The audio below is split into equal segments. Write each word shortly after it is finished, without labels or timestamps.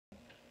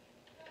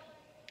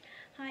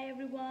Hi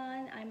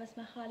everyone, I'm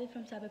Asma Khalid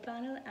from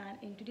CyberPanel, and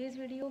in today's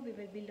video we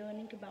will be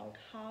learning about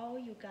how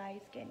you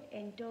guys can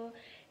enter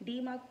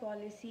DMARC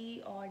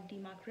policy or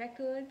DMARC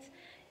records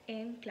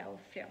in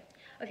Cloudflare.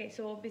 Okay,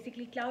 so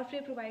basically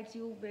Cloudflare provides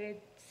you with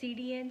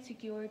CDN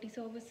security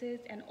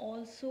services and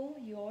also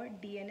your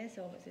DNS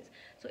services.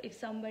 So if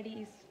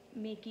somebody is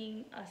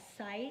making a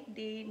site,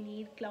 they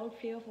need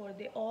Cloudflare for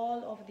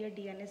all of their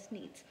DNS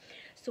needs.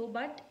 So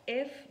but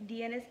if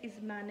DNS is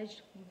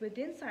managed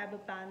within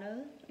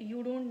CyberPanel,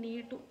 you don't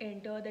need to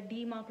enter the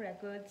DMARC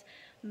records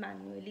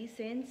manually,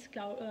 since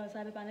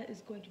CyberPanel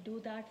is going to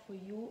do that for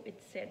you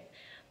itself.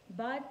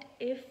 But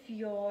if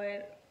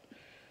your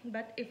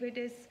if it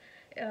is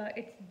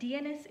its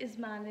DNS is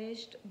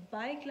managed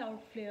by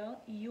Cloudflare,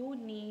 you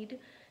need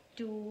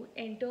to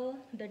enter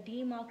the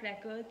DMARC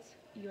records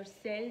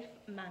yourself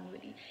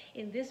manually.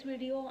 In this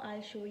video,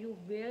 I'll show you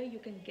where you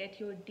can get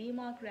your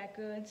DMARC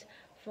records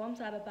from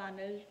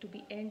CyberPanel to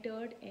be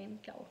entered in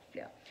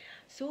Cloudflare.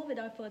 So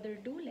without further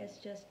ado, let's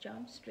just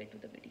jump straight to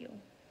the video.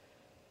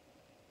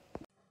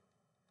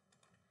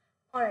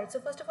 Alright, so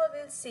first of all,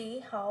 we'll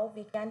see how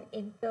we can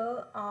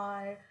enter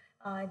our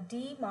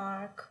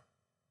DMARC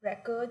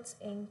records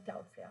in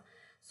Cloudflare.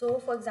 So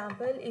for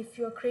example, if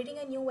you're creating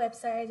a new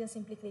website, just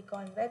simply click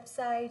on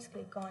websites,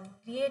 click on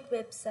create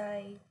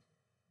website,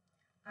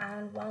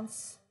 and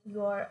once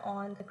you're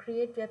on the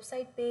create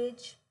website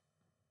page,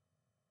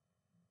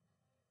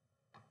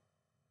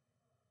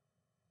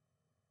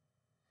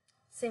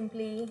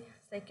 simply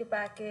select your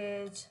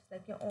package,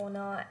 select your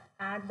owner,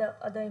 add the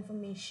other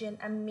information,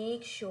 and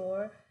make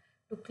sure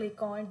to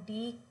click on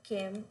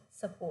DKIM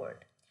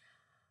support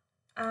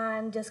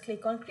and just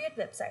click on create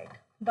website.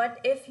 But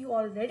if you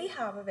already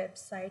have a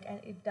website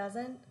and it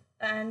doesn't,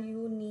 and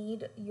you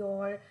need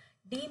your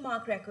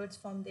DMARC records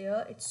from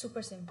there, it's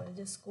super simple.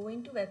 Just go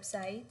into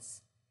websites,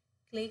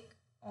 click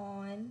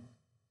on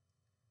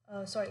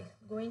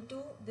go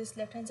into this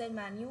left hand side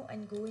menu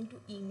and go into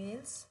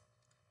emails.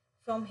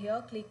 From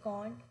here, click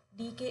on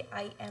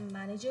DKIM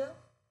manager.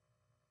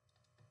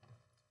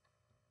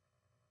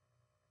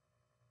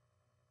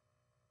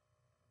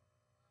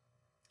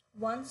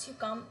 Once you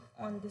come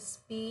on this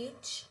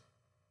page,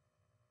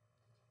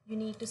 you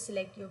need to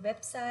select your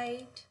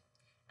website,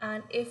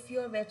 and if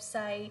your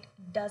website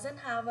doesn't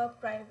have a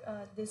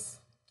this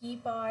key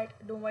part,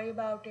 don't worry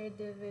about it.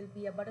 There will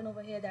be a button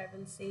over here that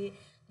will say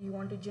you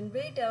want to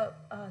generate a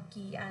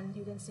key, and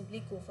you can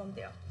simply go from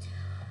there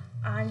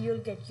and you'll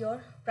get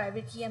your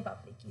private key and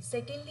public key.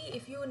 Secondly,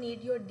 if you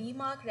need your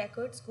DMARC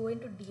records, go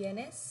into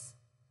DNS.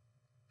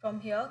 From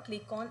here,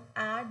 click on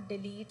add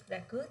delete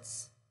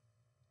records,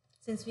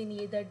 since we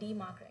need the DMARC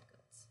records.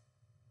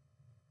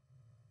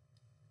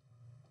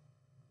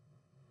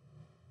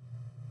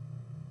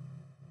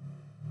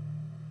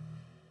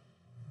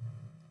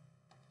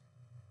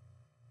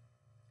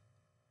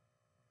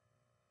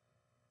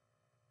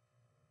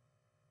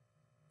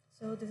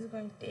 So this is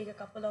going to take a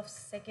couple of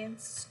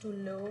seconds to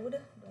load.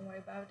 Don't worry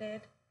about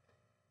it.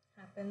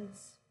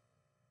 Happens.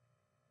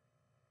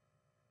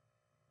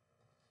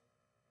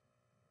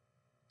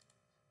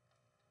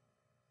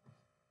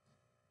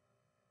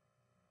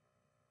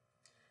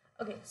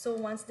 Okay, so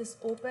once this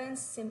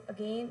opens,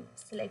 again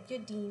select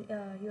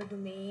your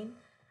domain,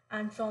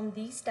 and from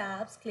these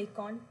tabs click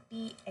on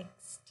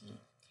txt,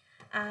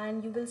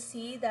 and you will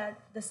see that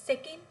the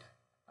second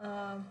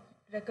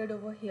record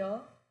over here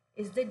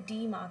is the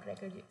DMARC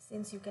record,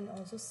 since you can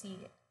also see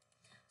it.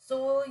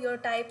 So your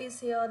type is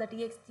here, the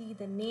txt,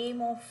 the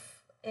name of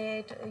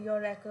it,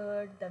 your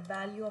record, the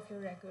value of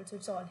your record, so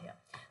it's all here.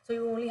 So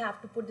you only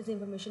have to put this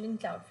information in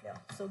Cloudflare.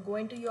 So go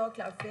into your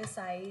Cloudflare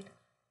site,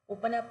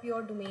 open up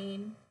your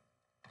domain.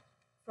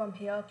 From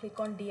here, click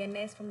on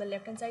DNS from the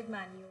left hand side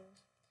menu,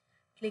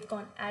 click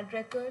on add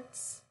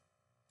records.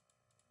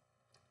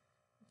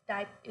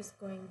 Type is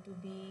going to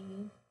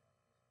be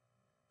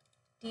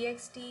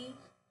txt.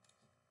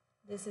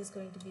 This is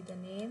going to be the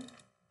name.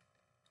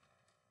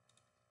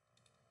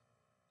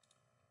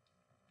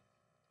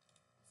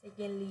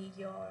 Secondly,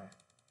 your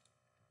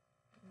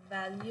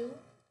value,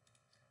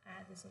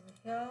 add this over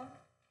here,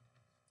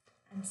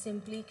 and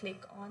simply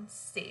click on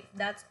save.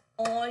 That's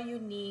all you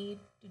need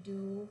to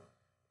do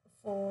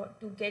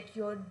to get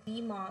your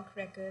DMARC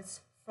records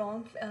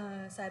from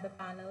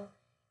CyberPanel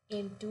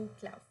into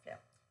Cloudflare.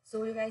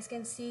 So you guys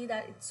can see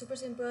that it's super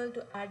simple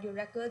to add your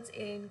records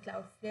in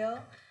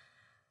Cloudflare.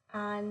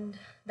 And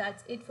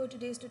that's it for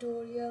today's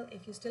tutorial.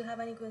 If you still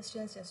have any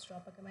questions, just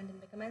drop a comment in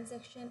the comment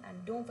section,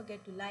 and don't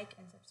forget to like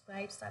and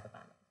subscribe to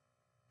CyberPanel.